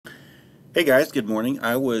Hey guys, good morning.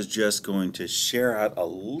 I was just going to share out a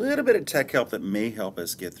little bit of tech help that may help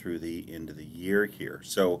us get through the end of the year here.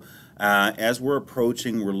 As we're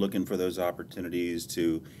approaching, we're looking for those opportunities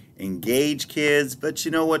to engage kids, but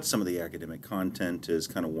you know what? Some of the academic content is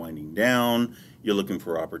kind of winding down. You're looking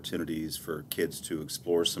for opportunities for kids to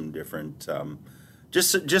explore some different,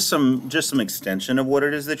 just some extension of what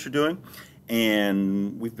it is that you're doing.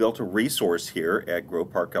 And we've built a resource here at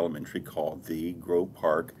Grove Park Elementary called the Grove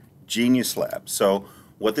Park Genius Lab. So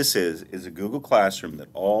what this is a Google Classroom that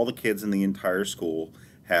all the kids in the entire school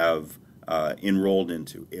have enrolled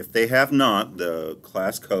into. If they have not, the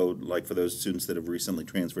class code, like for those students that have recently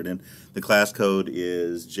transferred in, the class code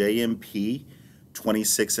is JMP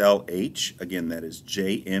 26LH. Again, that is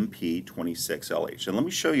JMP 26LH. And let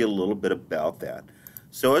me show you a little bit about that.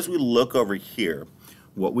 So as we look over here,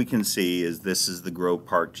 what we can see is this is the Grove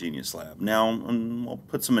Park Genius Lab. Now, I'll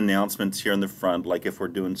put some announcements here in the front, like if we're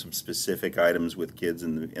doing some specific items with kids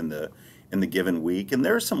in the given week. And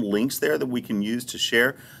there are some links there that we can use to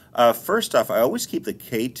share. First off, I always keep the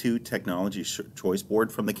K2 Technology Choice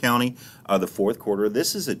Board from the county, the fourth quarter.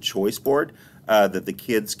 This is a choice board that the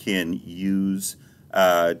kids can use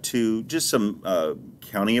to just some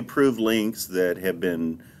county-approved links that have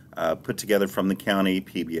been put together from the county,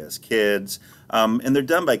 PBS Kids, and they're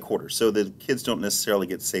done by quarter, so the kids don't necessarily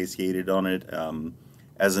get satiated on it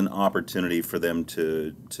as an opportunity for them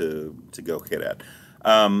to go hit at.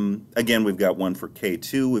 Again, we've got one for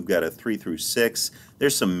K2, we've got a 3 through 6.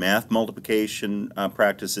 There's some math multiplication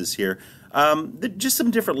practices here. Just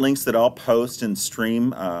some different links that I'll post and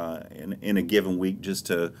stream in a given week just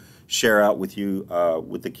to share out with you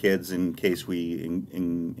with the kids in case we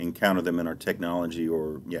encounter them in our technology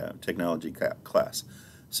technology class.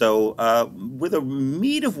 So with the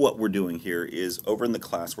meat of what we're doing here is over in the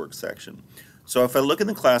classwork section. So if I look in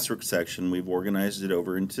the classwork section, we've organized it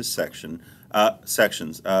over into sections.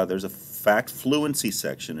 There's a fact fluency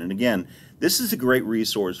section, and again, this is a great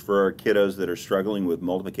resource for our kiddos that are struggling with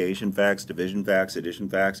multiplication facts, division facts, addition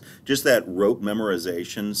facts, just that rote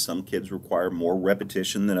memorization. Some kids require more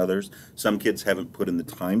repetition than others. Some kids haven't put in the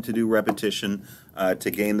time to do repetition to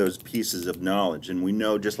gain those pieces of knowledge. And we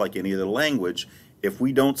know, just like any other language, if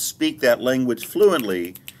we don't speak that language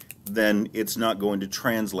fluently, then it's not going to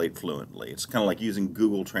translate fluently. It's kind of like using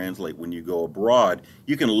Google Translate when you go abroad.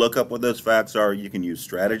 You can look up what those facts are, you can use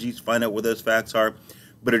strategies to find out what those facts are,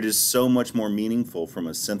 but it is so much more meaningful from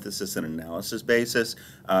a synthesis and analysis basis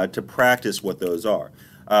to practice what those are.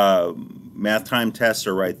 Math time tests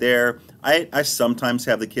are right there. I sometimes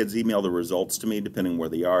have the kids email the results to me depending where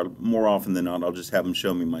they are. More often than not, I'll just have them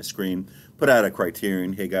show me my screen, put out a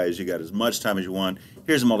criterion. Hey guys, you got as much time as you want.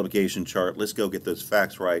 Here's a multiplication chart. Let's go get those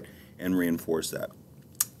facts right and reinforce that.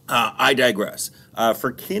 I digress.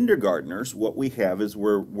 For kindergartners, what we have is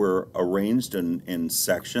we're arranged in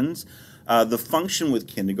sections. The function with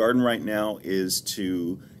kindergarten right now is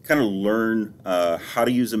to kind of learn how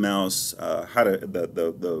to use a mouse,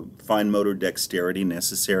 the fine motor dexterity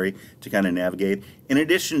necessary to kind of navigate, in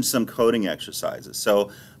addition to some coding exercises. So,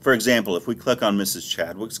 for example, if we click on Mrs.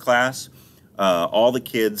 Chadwick's class, all the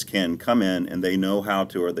kids can come in and they know how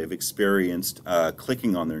to, or they've experienced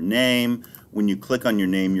clicking on their name. When you click on your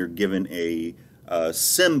name, you're given a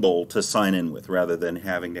symbol to sign in with rather than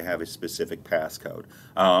having to have a specific passcode.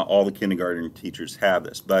 All the kindergarten teachers have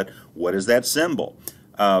this, but what is that symbol?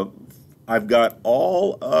 I've got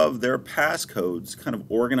all of their passcodes kind of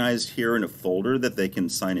organized here in a folder that they can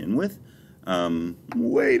sign in with.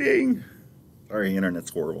 Waiting. Sorry,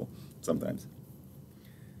 internet's horrible sometimes.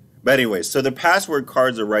 But anyways, so the password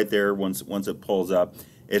cards are right there once it pulls up.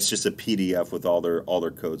 It's just a PDF with all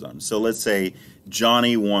their codes on. So let's say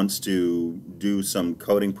Johnny wants to do some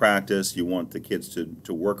coding practice. You want the kids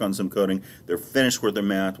to work on some coding. They're finished with their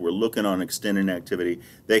math. We're looking on extended activity.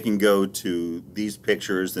 They can go to these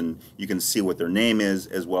pictures and you can see what their name is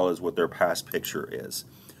as well as what their past picture is.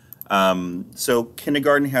 So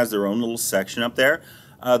kindergarten has their own little section up there.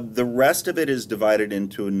 The rest of it is divided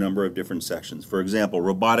into a number of different sections. For example,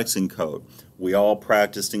 robotics and code. We all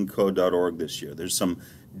practiced in code.org this year. There's some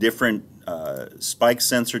different Spike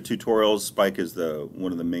sensor tutorials. Spike is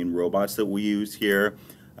one of the main robots that we use here.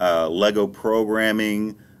 Lego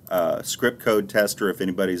programming, script code tester if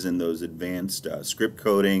anybody's in those advanced script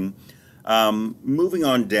coding. Moving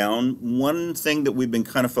on down, one thing that we've been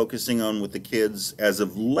kind of focusing on with the kids as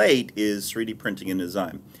of late is 3D printing and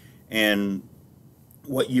design. And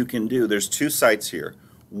what you can do, there's two sites here.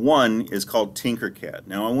 One is called Tinkercad.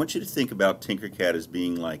 Now I want you to think about Tinkercad as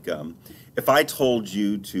being like if I told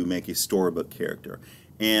you to make a storybook character,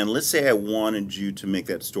 and let's say I wanted you to make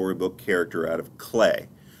that storybook character out of clay.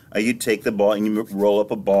 You'd take the ball and you roll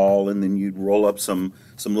up a ball, and then you'd roll up some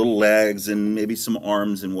little legs and maybe some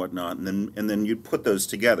arms and whatnot, and then you'd put those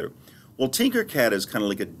together. Well, Tinkercad is kind of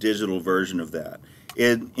like a digital version of that.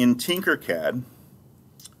 In Tinkercad,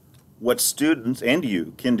 what students and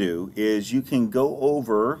you can do is you can go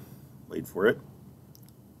over, wait for it,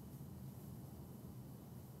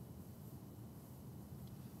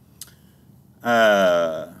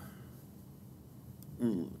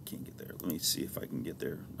 can't get there. Let me see if I can get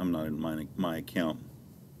there. I'm not in my account.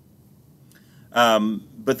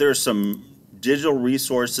 But there are some digital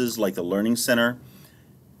resources like the Learning Center,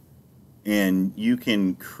 and you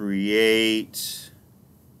can create,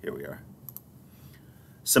 here we are,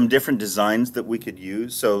 some different designs that we could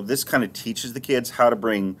use. So this kind of teaches the kids how to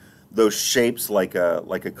bring those shapes, like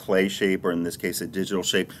a clay shape, or in this case a digital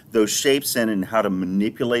shape, those shapes in, and how to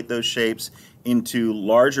manipulate those shapes into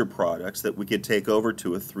larger products that we could take over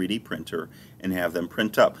to a 3D printer and have them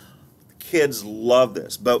print up. Kids love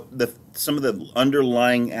this, but some of the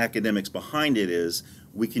underlying academics behind it is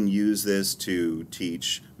we can use this to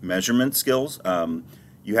teach measurement skills.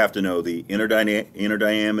 You have to know the inner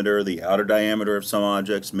diameter, the outer diameter of some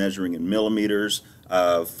objects, measuring in millimeters,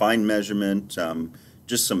 fine measurement,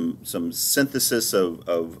 just some synthesis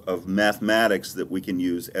of mathematics that we can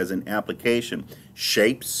use as an application.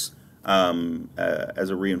 Shapes, as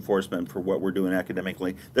a reinforcement for what we're doing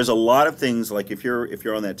academically. There's a lot of things, like if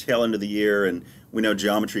you're on that tail end of the year, and we know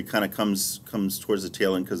geometry kind of comes towards the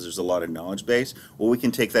tail end because there's a lot of knowledge base. Well, we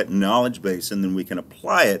can take that knowledge base and then we can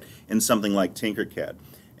apply it in something like Tinkercad.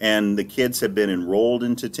 And the kids have been enrolled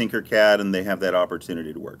into Tinkercad, and they have that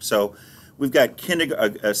opportunity to work. So we've got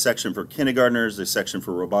a section for kindergartners, a section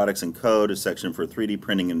for robotics and code, a section for 3D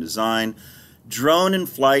printing and design. Drone in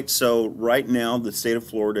flight. So right now the state of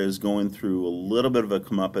Florida is going through a little bit of a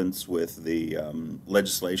comeuppance with the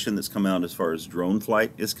legislation that's come out as far as drone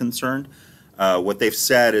flight is concerned. What they've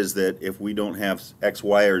said is that if we don't have X,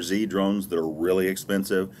 Y, or Z drones that are really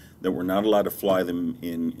expensive, then we're not allowed to fly them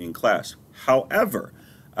in class. However,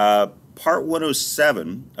 Part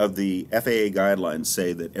 107 of the FAA guidelines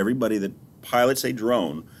say that everybody that pilots a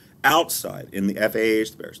drone outside in the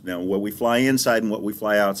FAA spares. Now, what we fly inside and what we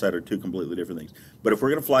fly outside are two completely different things. But if we're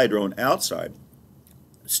going to fly a drone outside,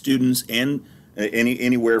 students and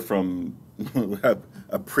anywhere from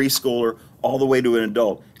a preschooler all the way to an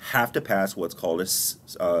adult have to pass what's called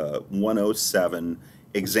a 107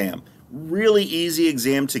 exam. Really easy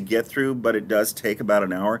exam to get through, but it does take about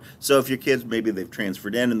an hour. So if your kids, maybe they've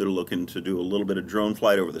transferred in and they're looking to do a little bit of drone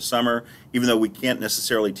flight over the summer, even though we can't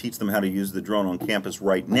necessarily teach them how to use the drone on campus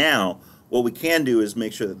right now, what we can do is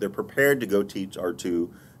make sure that they're prepared to go teach, or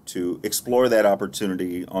to explore that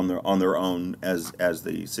opportunity on their own as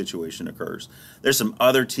the situation occurs. There's some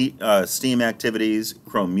other STEAM activities: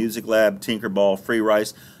 Chrome Music Lab, Tinkerball, Free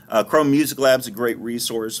Rice. Chrome Music Lab is a great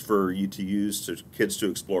resource for you to use to kids to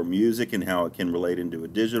explore music and how it can relate into a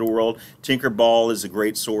digital world. Tinkerball is a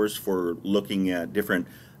great source for looking at different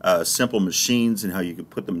simple machines and how you can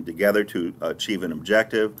put them together to achieve an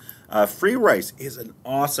objective. Free Rice is an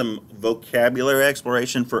awesome vocabulary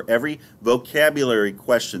exploration. For every vocabulary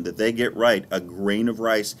question that they get right, a grain of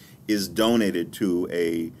rice is donated to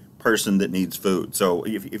a person that needs food. So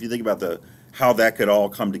if you think about how that could all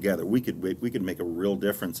come together, we could make a real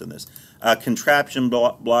difference in this. Contraption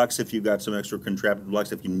blocks, if you've got some extra contraption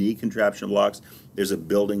blocks, if you need contraption blocks, there's a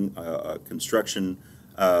building construction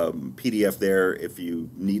PDF there. If you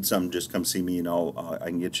need some, just come see me and I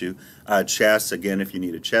can get you. Chess, again, if you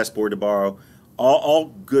need a chessboard to borrow. All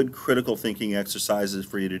good critical thinking exercises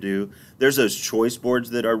for you to do. There's those choice boards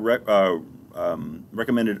that are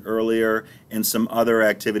recommended earlier, and some other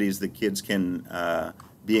activities that kids can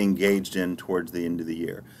be engaged in towards the end of the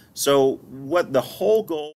year. So what the whole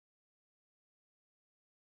goal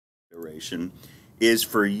is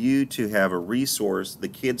for you to have a resource, the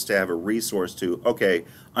kids to have a resource to, okay,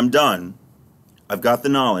 I'm done. I've got the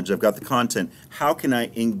knowledge, I've got the content. How can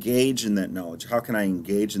I engage in that knowledge? How can I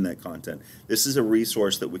engage in that content? This is a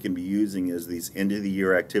resource that we can be using as these end of the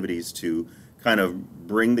year activities to kind of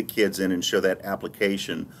bring the kids in and show that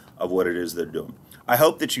application of what it is they're doing. I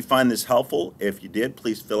hope that you find this helpful. If you did,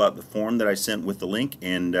 please fill out the form that I sent with the link,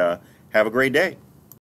 and have a great day.